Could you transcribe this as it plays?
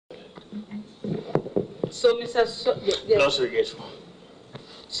So, Mr. So,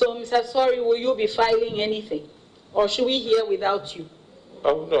 Mr. Sorry, will you be filing anything? Or should we hear without you?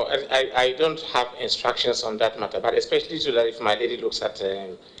 Oh, no, I don't have instructions on that matter, but especially so that if my lady looks at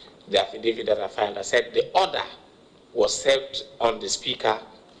the affidavit that I filed, I said the order was served on the speaker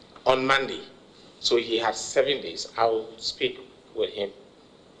on Monday. So he has 7 days. I'll speak with him,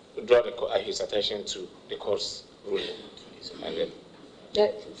 draw his attention to the court's ruling. And then,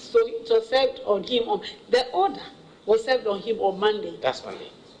 so it was served on him on, the order was served on him on Monday. That's Monday.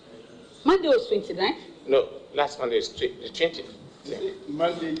 Monday was 29th? No, last Monday is the 20th. Yeah.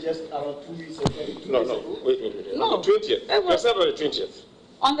 Monday just around 2 weeks ago. No, wait. No. On the 20th. It was served on the 20th.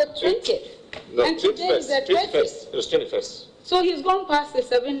 On the 20th? No, and today is the 21st. It was 21st. So he's gone past the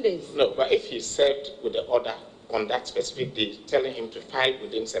 7 days? No, but if he's served with the order on that specific day, telling him to file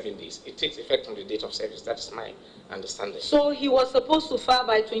within 7 days, it takes effect on the date of service. That is my understanding. So he was supposed to file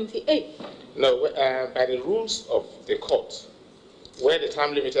by 28th? No, by the rules of the court, where the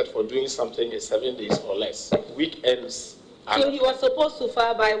time limited for doing something is 7 days or less, weekends. So he was supposed to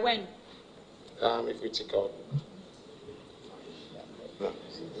file by when? If we take out. No.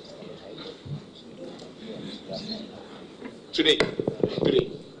 Today.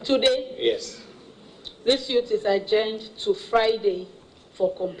 Today? Yes. This suit is adjourned to Friday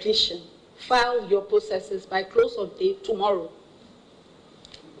for completion. File your processes by close of day tomorrow.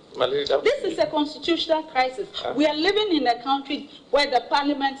 This is a constitutional crisis. We are living in a country where the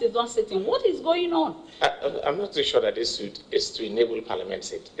parliament is not sitting. What is going on? I'm not too sure that this suit is to enable parliament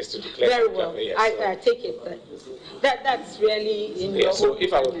sit. It's to declare. Very well. Yes, I take it. That's really in your so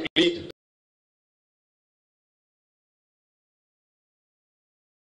if I would plead